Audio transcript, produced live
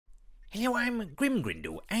Hello, I'm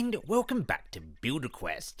Grindle, and welcome back to Build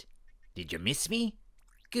Request. Did you miss me?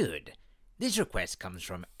 Good. This request comes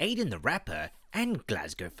from Aiden the Rapper and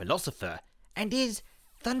Glasgow Philosopher, and is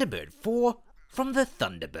Thunderbird IV from the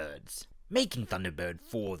Thunderbirds. Making Thunderbird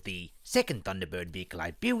IV the second Thunderbird vehicle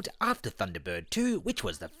I built after Thunderbird II, which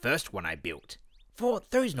was the first one I built. For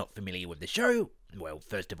those not familiar with the show, well,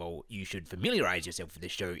 first of all, you should familiarise yourself with the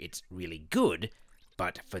show, it's really good.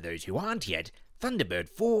 But for those who aren't yet, Thunderbird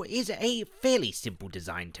IV is a fairly simple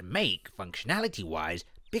design to make, functionality-wise,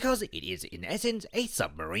 because it is in essence a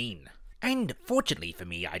submarine. And fortunately for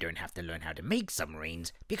me, I don't have to learn how to make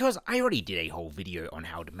submarines, because I already did a whole video on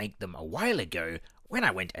how to make them a while ago, when I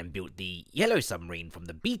went and built the yellow submarine from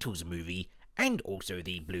the Beatles movie, and also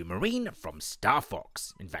the blue marine from Star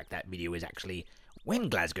Fox. In fact, that video is actually when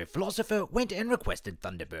Glasgow Philosopher went and requested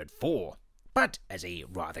Thunderbird IV. But as a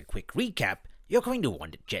rather quick recap, you're going to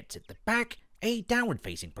want jets at the back, a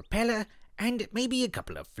downward-facing propeller, and maybe a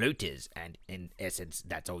couple of floaters, and in essence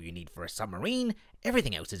that's all you need for a submarine.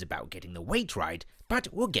 Everything else is about getting the weight right, but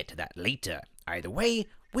we'll get to that later. Either way,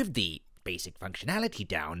 with the basic functionality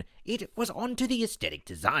down, it was on to the aesthetic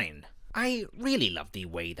design. I really love the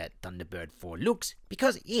way that Thunderbird IV looks,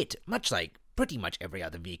 because it, much like pretty much every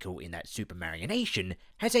other vehicle in that supermarionation,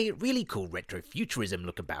 has a really cool retro-futurism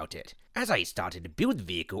look about it. As I started to build the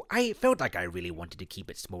vehicle, I felt like I really wanted to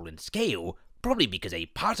keep it small in scale, probably because a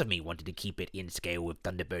part of me wanted to keep it in scale with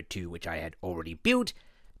Thunderbird II, which I had already built,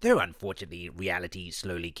 though unfortunately reality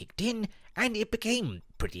slowly kicked in, and it became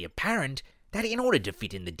pretty apparent that in order to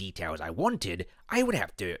fit in the details I wanted, I would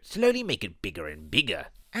have to slowly make it bigger and bigger.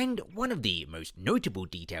 And one of the most notable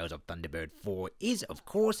details of Thunderbird IV is, of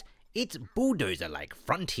course, its bulldozer-like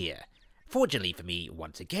front here. Fortunately for me,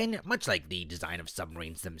 once again, much like the design of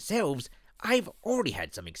submarines themselves, I've already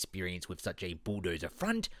had some experience with such a bulldozer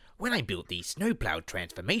front when I built the snowplow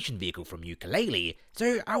transformation vehicle from Ukulele,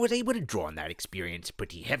 so I was able to draw on that experience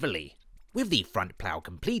pretty heavily. With the front plow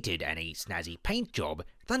completed and a snazzy paint job,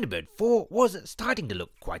 Thunderbird IV was starting to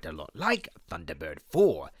look quite a lot like Thunderbird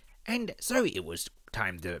IV, and so it was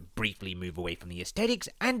time to briefly move away from the aesthetics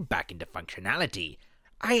and back into functionality.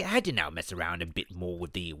 I had to now mess around a bit more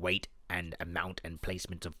with the weight and amount and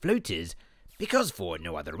placement of floaters, because for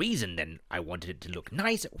no other reason than I wanted it to look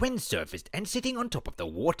nice when surfaced and sitting on top of the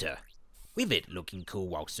water. With it looking cool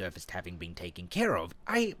while surfaced having been taken care of,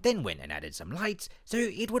 I then went and added some lights so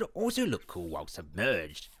it would also look cool while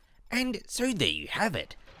submerged. And so there you have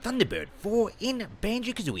it, Thunderbird IV in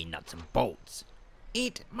Banjo-Kazooie nuts and bolts.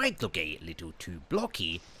 It might look a little too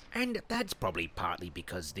blocky, and that's probably partly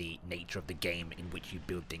because the nature of the game in which you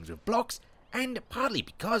build things with blocks, and partly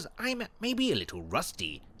because I'm maybe a little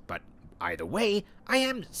rusty, but either way, I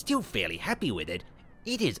am still fairly happy with it.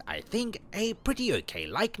 It is, I think, a pretty okay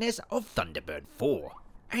likeness of Thunderbird IV.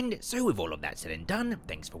 And so with all of that said and done,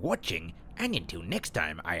 thanks for watching, and until next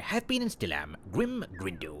time, I have been and still am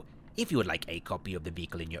Grindle. If you would like a copy of the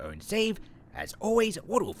vehicle in your own save, as always,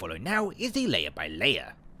 what will follow now is the layer by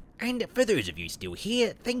layer. And for those of you still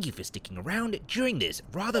here, thank you for sticking around during this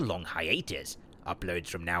rather long hiatus. Uploads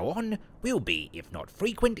from now on will be, if not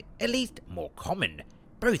frequent, at least more common,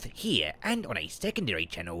 both here and on a secondary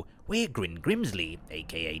channel where Grin Grimsley,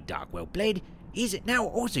 aka Darkwell Bled, is now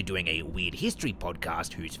also doing a Weird History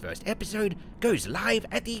podcast whose first episode goes live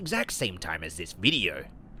at the exact same time as this video.